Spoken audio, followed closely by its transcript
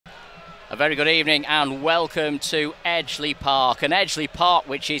A very good evening and welcome to Edgeley Park. An Edgeley Park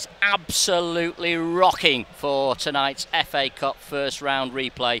which is absolutely rocking for tonight's FA Cup first round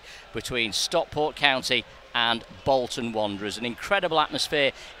replay between Stockport County and Bolton Wanderers. An incredible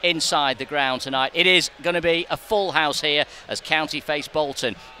atmosphere inside the ground tonight. It is going to be a full house here as County face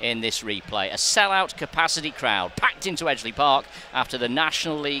Bolton in this replay. A sellout capacity crowd packed into Edgeley Park after the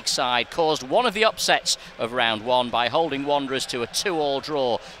National League side caused one of the upsets of round one by holding Wanderers to a 2-2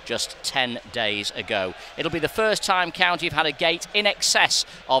 draw just 10 days ago. It'll be the first time County have had a gate in excess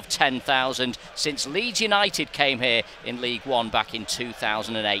of 10,000 since Leeds United came here in League One back in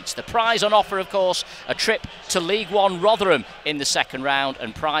 2008. The prize on offer, of course, a trip to League One Rotherham in the second round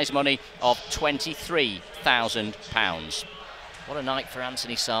and prize money of £23,000. What a night for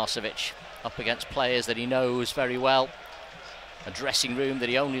Anthony Sarcevic, up against players that he knows very well. A dressing room that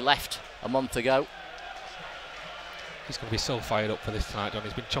he only left a month ago. He's going to be so fired up for this tonight, Don.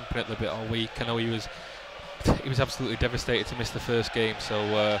 He's been chomping at the bit all week. I know he was absolutely devastated to miss the first game,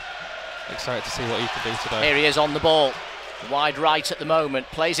 so excited to see what he can do today. Here he is on the ball. Wide right at the moment,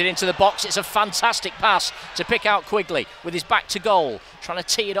 plays it into the box. It's a fantastic pass to pick out Quigley with his back to goal, trying to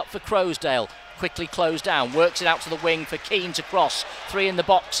tee it up for Crowsdale. Quickly closed down, works it out to the wing for Keane to cross. 3 in the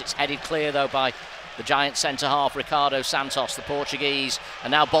box. It's headed clear though by the giant centre half Ricardo Santos, the Portuguese.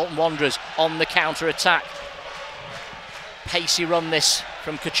 And now Bolton Wanderers on the counter attack. Pacey run this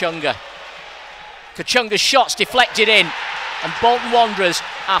from Kachunga. Kachunga's shot's deflected in, and Bolton Wanderers,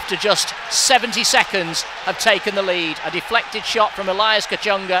 after just 70 seconds, have taken the lead. A deflected shot from Elias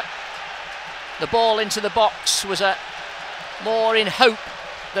Kachunga. The ball into the box was more in hope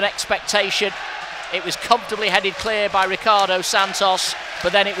than expectation. It was comfortably headed clear by Ricardo Santos,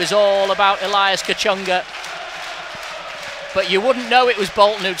 but then it was all about Elias Kachunga. But you wouldn't know it was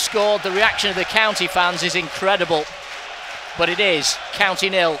Bolton who'd scored. The reaction of the County fans is incredible. But it is County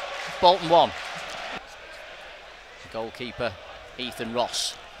 0, Bolton 1. Goalkeeper Ethan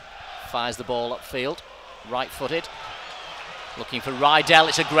Ross fires the ball upfield, right-footed, looking for Rydell.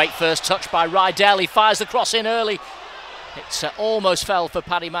 It's a great first touch by Rydell. He fires the cross in early. It almost fell for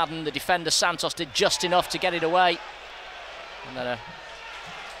Paddy Madden. The defender Santos did just enough to get it away. And then a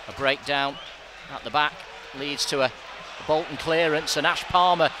breakdown at the back leads to a Bolton clearance, and Ash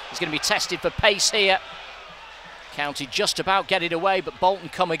Palmer is going to be tested for pace here. County just about get it away, but Bolton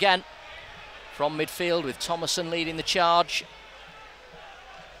come again from midfield with Thomason leading the charge.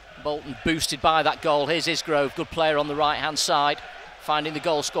 Bolton boosted by that goal. Here's Isgrove, good player on the right hand side, finding the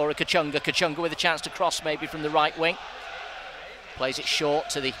goal scorer Kachunga. Kachunga with a chance to cross maybe from the right wing. Plays it short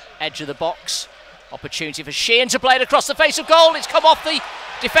to the edge of the box. Opportunity for Sheehan to play it across the face of goal. It's come off the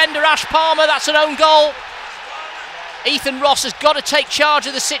defender Ash Palmer. That's an own goal. Ethan Ross has got to take charge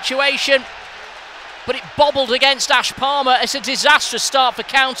of the situation, but it bobbled against Ash Palmer. It's a disastrous start for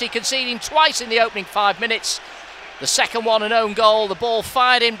County, conceding twice in the opening 5 minutes. The second one an own goal. The ball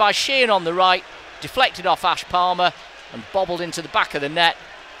fired in by Sheehan on the right, deflected off Ash Palmer and bobbled into the back of the net.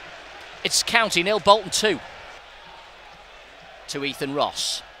 It's County 0, Bolton 2. To Ethan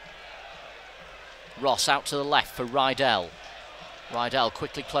Ross. Ross out to the left for Rydell. Rydell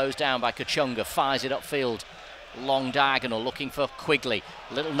quickly closed down by Kachunga, fires it upfield. Long diagonal looking for Quigley.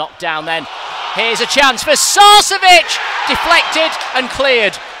 Little knockdown then. Here's a chance for Sarcevic! Deflected and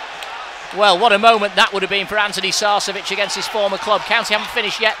cleared. Well, what a moment that would have been for Anthony Sarcevic against his former club. County haven't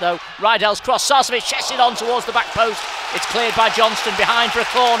finished yet though. Rydell's cross. Sarcevic chests it on towards the back post. It's cleared by Johnston behind for a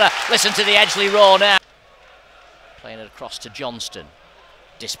corner. Listen to the Edgeley roar now. Playing it across to Johnston.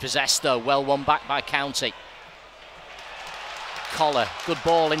 Dispossessed though. Well won back by County. Collar, good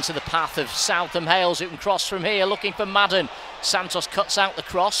ball into the path of Southam Hales, who can cross from here, looking for Madden. Santos cuts out the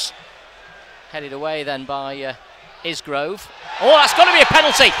cross. Headed away then by Isgrove. Oh, that's got to be a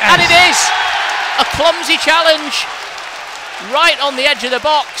penalty, yes. And it is! A clumsy challenge, right on the edge of the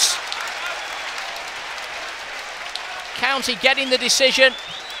box. County getting the decision.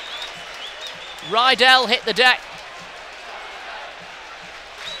 Rydell hit the deck.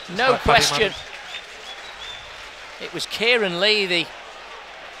 No question. It was Kieran Lee, the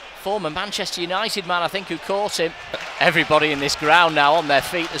former Manchester United man, I think, who caught him. Everybody in this ground now on their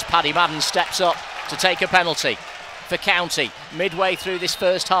feet as Paddy Madden steps up to take a penalty for County. Midway through this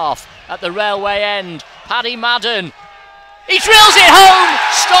first half at the railway end, Paddy Madden. He drills it home!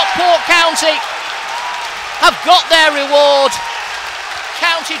 Stockport County have got their reward.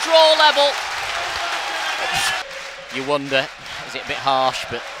 County draw level. You wonder, is it a bit harsh?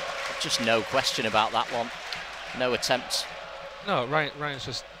 But just no question about that one. No attempt. No, Ryan's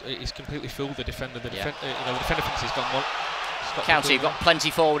just, he's completely fooled the defender. The defender thinks he's gone one. County have got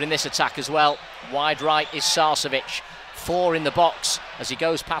plenty forward in this attack as well. Wide right is Sarcevic. 4 in the box as he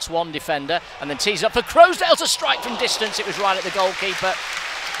goes past one defender and then tees up for Croasdale to strike from distance. It was right at the goalkeeper.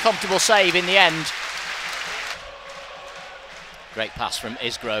 Comfortable save in the end. Great pass from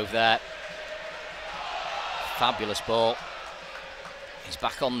Isgrove there. Fabulous ball. He's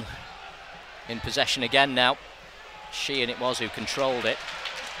back on in possession again now. Sheehan it was who controlled it.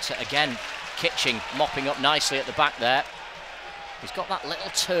 So again, Kitching mopping up nicely at the back there. He's got that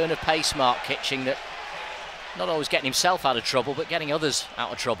little turn of pace, Mark Kitching, that not always getting himself out of trouble, but getting others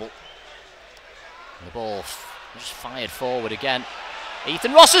out of trouble. And the ball just fired forward again.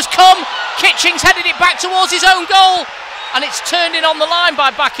 Ethan Ross has come. Kitching's headed it back towards his own goal. And it's turned in on the line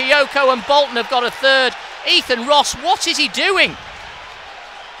by Bakayoko, and Bolton have got a third. Ethan Ross, what is he doing?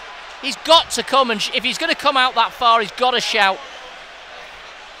 He's got to come, and if he's going to come out that far, he's got to shout.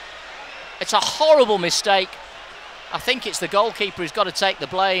 It's a horrible mistake. I think it's the goalkeeper who's got to take the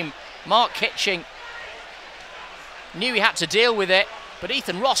blame. Mark Kitching knew he had to deal with it, but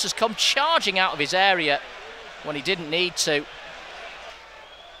Ethan Ross has come charging out of his area when he didn't need to.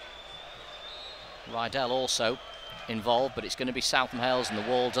 Rydell also involved, but it's going to be Southam Hales, and the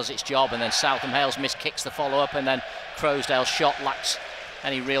wall does its job, and then Southam Hales miskicks the follow-up, and then Croasdale's shot lacks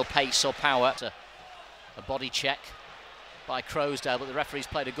any real pace or power. A body check by Croasdale, but the referee's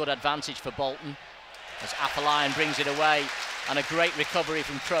played a good advantage for Bolton as Afolayan brings it away, and a great recovery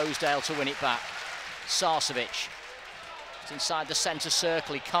from Croasdale to win it back. Sarcevic is inside the centre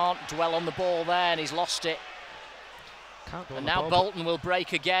circle. He can't dwell on the ball there, and he's lost it. And now Bolton will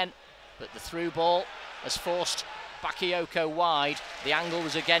break again, but the through ball has forced Bakayoko wide. The angle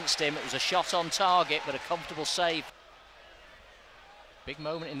was against him. It was a shot on target, but a comfortable save. Big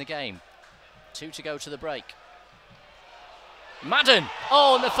moment in the game. 2 to go to the break. Madden!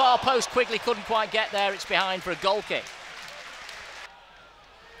 Oh, and the far post Quigley couldn't quite get there. It's behind for a goal kick.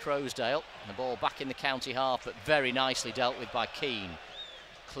 Croasdale, the ball back in the county half, but very nicely dealt with by Keane.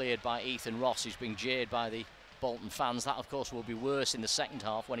 Cleared by Ethan Ross, who's being jeered by the Bolton fans. That, of course, will be worse in the second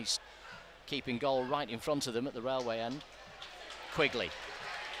half when he's keeping goal right in front of them at the railway end. Quigley.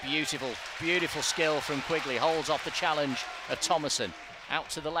 Beautiful, beautiful skill from Quigley. Holds off the challenge of Thomason. Out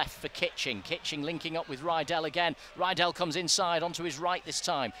to the left for Kitching. Kitching linking up with Rydell again. Rydell comes inside onto his right this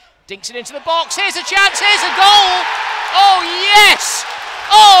time. Dinks it into the box. Here's a chance. Here's a goal. Oh, yes.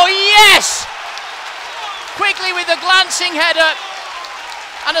 Oh, yes. Quigley with the glancing header.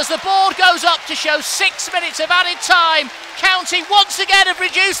 And as the board goes up to show 6 minutes of added time, County once again have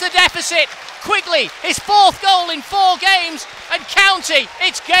reduced the deficit. Quigley, his 4th goal in 4 games, and County,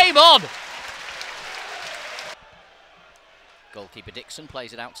 it's game on. Goalkeeper Dixon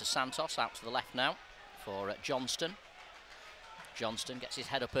plays it out to Santos, out to the left now for Johnston. Johnston gets his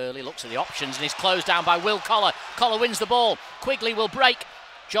head up early, looks at the options, and is closed down by Will Collar. Collar wins the ball. Quigley will break.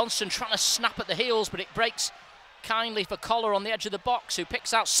 Johnston trying to snap at the heels, but it breaks kindly for Collar on the edge of the box, who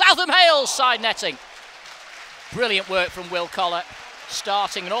picks out Southam Hales side netting. Brilliant work from Will Collar,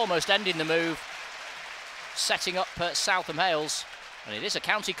 starting and almost ending the move, setting up Southam Hales, and it is a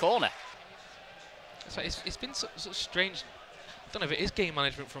County corner. It's been such strange. I don't know if it is game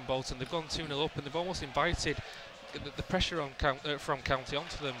management from Bolton. They've gone 2-0 up and they've almost invited the pressure on from County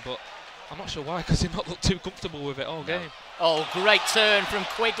onto them, but I'm not sure why, because they've not looked too comfortable with it all game. Oh, great turn from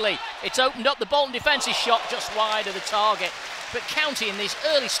Quigley. It's opened up the Bolton defence's shot just wide of the target. But County in these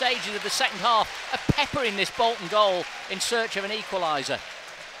early stages of the second half are peppering this Bolton goal in search of an equaliser.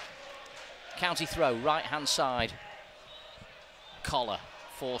 County throw, right-hand side. Collar,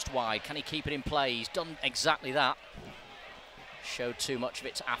 forced wide. Can he keep it in play? He's done exactly that. Showed too much of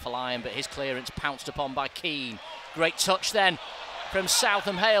it to Afolayan, but his clearance pounced upon by Keane. Great touch then from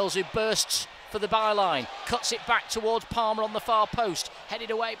Southam Hales, who bursts for the byline, cuts it back towards Palmer on the far post, headed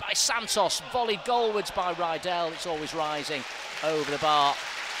away by Santos, volleyed goalwards by Rydell. It's always rising over the bar.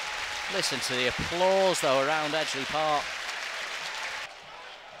 Listen to the applause though around Edgeley Park.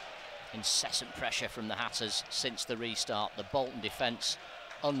 Incessant pressure from the Hatters since the restart. The Bolton defence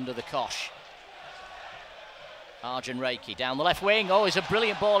under the cosh. Arjun Reiki down the left wing. Oh, it's a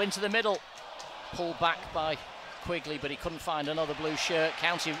brilliant ball into the middle. Pulled back by Quigley, but he couldn't find another blue shirt.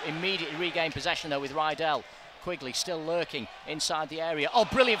 County immediately regained possession though with Rydell. Quigley still lurking inside the area. Oh,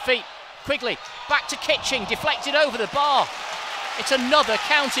 brilliant feet. Quigley back to Kitching, deflected over the bar. It's another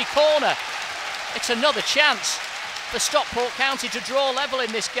County corner. It's another chance for Stockport County to draw level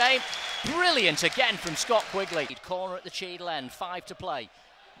in this game. Brilliant again from Scott Quigley. Corner at the Cheadle end, 5 to play.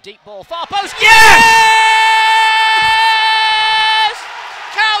 Deep ball, far post. Yes!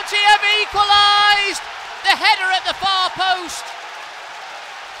 County have equalised. The header at the far post.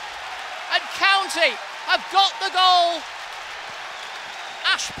 And County have got the goal.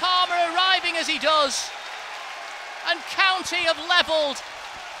 Ash Palmer arriving as he does. and County have levelled,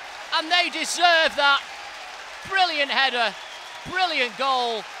 and they deserve that. Brilliant header, brilliant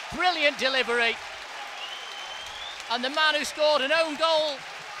goal, brilliant delivery. And the man who scored an own goal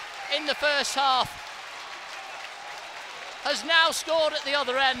in the first half has now scored at the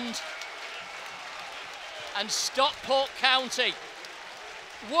other end. And Stockport County,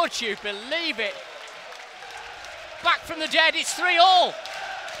 would you believe it? Back from the dead, it's 3-3.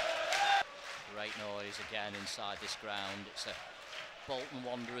 Great noise again inside this ground. It's a Bolton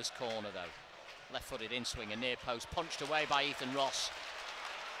Wanderers corner though. Left-footed in-swing, a near post, punched away by Ethan Ross.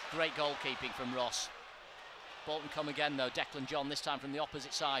 Great goalkeeping from Ross. Bolton come again though, Declan John this time from the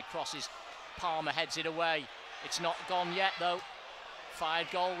opposite side, crosses, Palmer heads it away. It's not gone yet though. Fired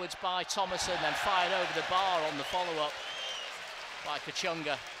goalwards by Thomason, then fired over the bar on the follow-up by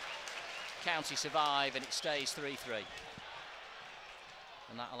Kachunga. County survive and it stays 3-3.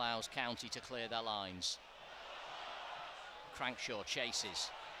 And that allows County to clear their lines. Crankshaw chases.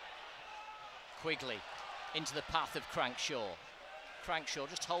 Quigley into the path of Crankshaw. Crankshaw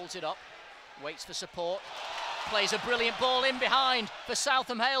just holds it up, waits for support, plays a brilliant ball in behind for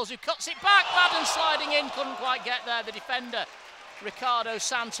Southam Hales, who cuts it back. Madden sliding in, couldn't quite get there. The defender, Ricardo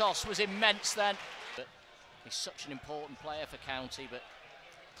Santos, was immense then. But he's such an important player for County, but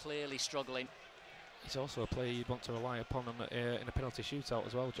clearly struggling. He's also a player you'd want to rely upon in a penalty shootout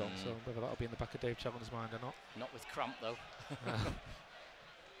as well, John. So whether that'll be in the back of Dave Challoner's mind or not. Not with cramp though.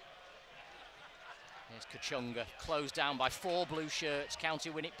 Here's Kachunga, closed down by 4 blue shirts. County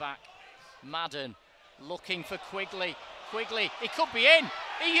win it back. Madden looking for Quigley. Quigley, he could be in.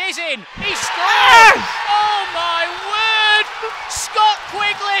 He is in. He scored! Oh my word! Scott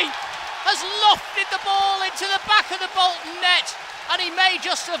Quigley has lofted the ball into the back of the Bolton net, and he may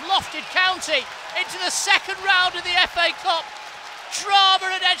just have lofted County into the second round of the FA Cup.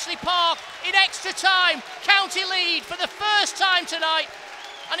 Drama at Edgeley Park in extra time. County lead for the first time tonight,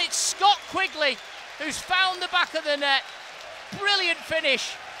 and it's Scott Quigley who's found the back of the net. Brilliant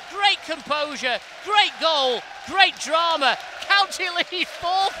finish, great composure, great goal, great drama. County lead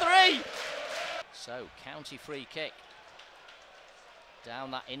 4-3. So County free kick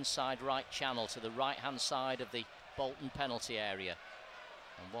down that inside right channel to the right hand side of the Bolton penalty area.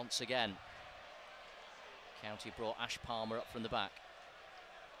 And once again, County brought Ash Palmer up from the back.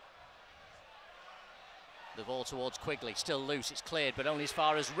 The ball towards Quigley, still loose, it's cleared, but only as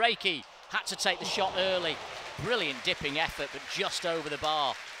far as Reiki had to take the shot early. Brilliant dipping effort, but just over the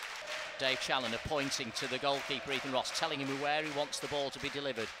bar. Dave Challoner pointing to the goalkeeper, Ethan Ross, telling him where he wants the ball to be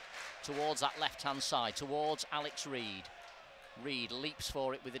delivered. Towards that left-hand side, towards Alex Reid. Reid leaps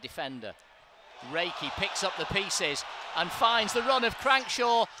for it with the defender. Reiki picks up the pieces and finds the run of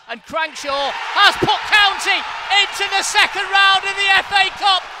Crankshaw, and Crankshaw has put County into the second round of the FA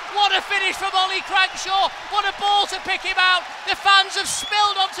Cup. What a finish from Ollie Crankshaw, what a ball to pick him out. The fans have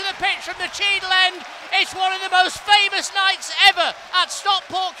spilled onto the pitch from the Cheadle end. It's one of the most famous nights ever at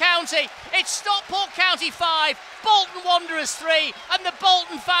Stockport County. It's Stockport County 5, Bolton Wanderers 3, and the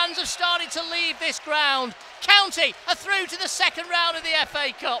Bolton fans have started to leave this ground. County are through to the second round of the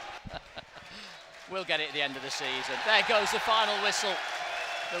FA Cup. We'll get it at the end of the season. There goes the final whistle.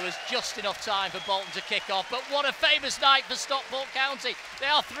 There was just enough time for Bolton to kick off, but what a famous night for Stockport County. They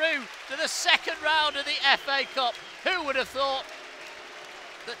are through to the second round of the FA Cup. Who would have thought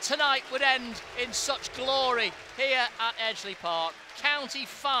that tonight would end in such glory here at Edgeley Park? County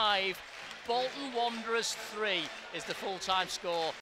 5, Bolton Wanderers 3 is the full-time score.